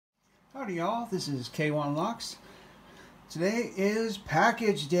Howdy y'all, this is K1 Locks. Today is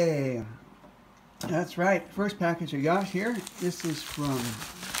package day. That's right, first package I got here. This is from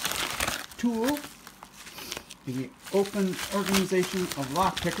Tool, the Open Organization of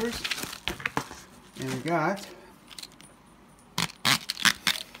Lock Pickers. And we got,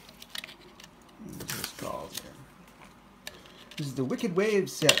 what's this called here? This is the Wicked Wave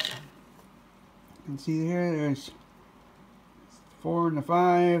set. You can see here there's 4 and a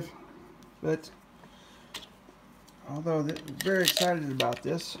 5. But although very excited about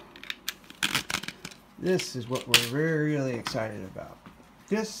this, this is what we're really excited about.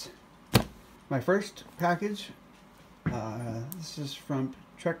 This, my first package. This is from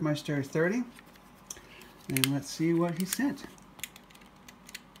TREKMASTER30, and let's see what he sent.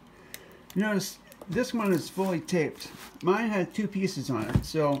 Notice this one is fully taped. Mine had 2 pieces on it,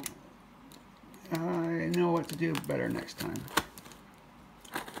 so I know what to do better next time.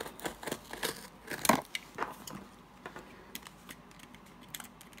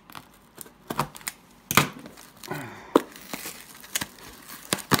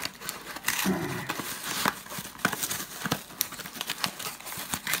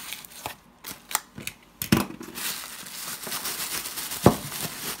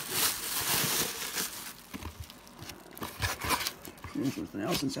 There's something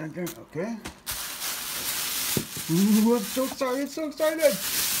else inside there. Okay. Ooh, I'm so excited, so excited.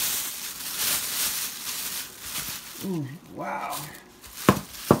 Ooh, wow.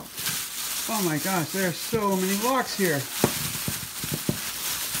 Oh my gosh, there are so many locks here.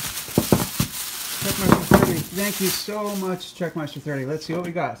 TREKMASTER30, thank you so much, TREKMASTER30. Let's see what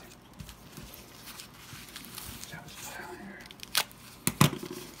we got.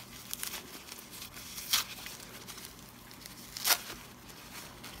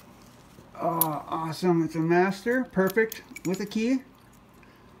 Oh, awesome. It's a master. Perfect. With a key.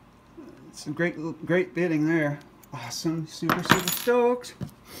 It's a great bidding there. Awesome. Super stoked.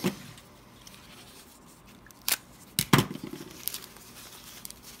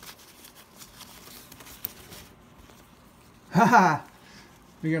 Haha.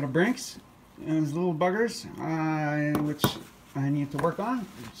 We got a Brinks and those little buggers, which I need to work on.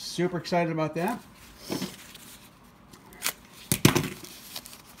 Super excited about that.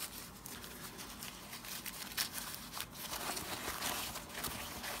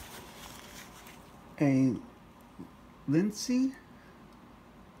 A Lindsay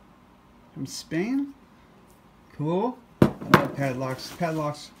from Spain. Cool. I love padlocks.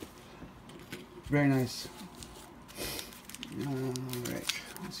 Padlocks, very nice. Alright,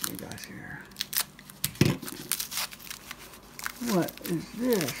 let's see what we got here. What is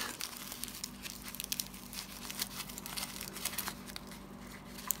this?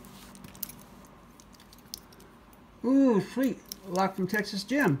 Ooh, sweet. Lock from Texas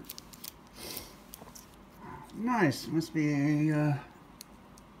Gym. Nice. Must be a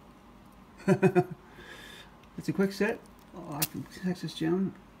it's a quick set. Lock from Texas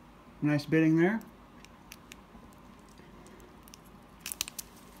Gym. Nice bidding there.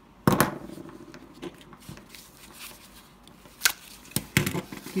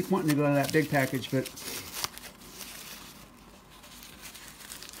 Keep wanting to go to that big package, but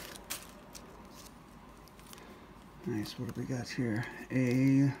nice. What have we got here?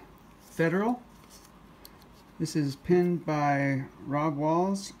 A Federal. This is pinned by Rob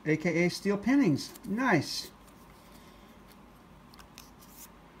Walls, aka Steel Pinnings. Nice.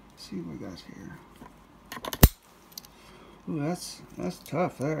 Let's see what we got here. Ooh, that's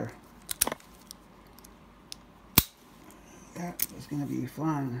tough there. That is going to be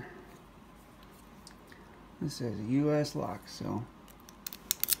fun. This says a US lock, so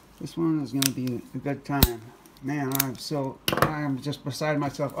this one is going to be a good time. Man, I'm just beside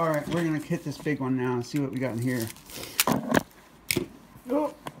myself. All right, we're going to hit this big one now and see what we got in here.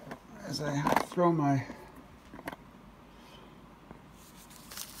 Oh, as I throw my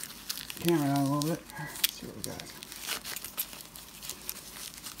camera out a little bit. Let's see what we got.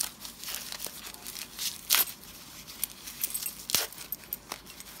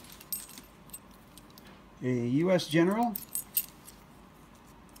 A U.S. General.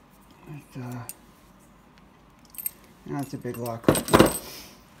 That's a big lock.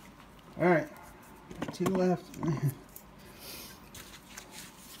 Alright, 2 left.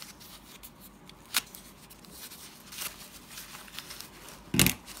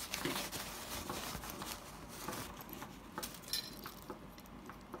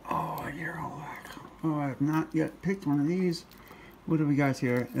 Oh, a Euro lock. Oh, I have not yet picked one of these. What do we got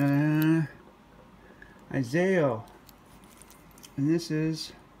here? Isaiah. And this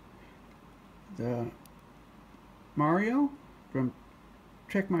is the Mario from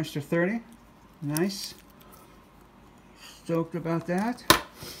TREKMASTER30. Nice. Stoked about that.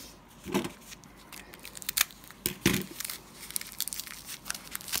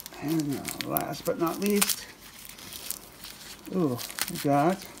 And last but not least, ooh, we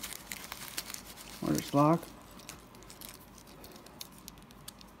got mortise lock.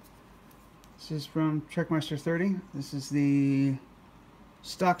 This is from TREKMASTER30. This is the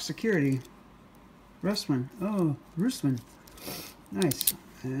stock security Rustman. Oh, Rustman. Nice.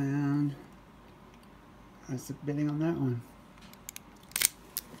 And that's the bidding on that one.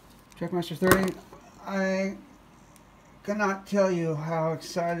 TREKMASTER30. I cannot tell you how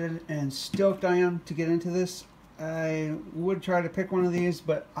excited and stoked I am to get into this. I would try to pick one of these,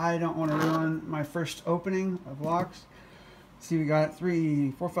 but I don't want to ruin my first opening of locks. Let's see, we got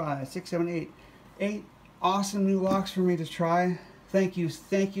 3, 4, 5, 6, 7, 8 awesome new locks for me to try. Thank you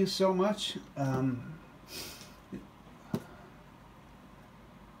so much.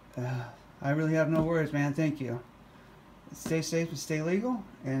 I really have no words, man. Thank you. Stay safe and stay legal,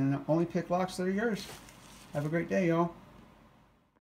 and only pick locks that are yours. Have a great day, y'all.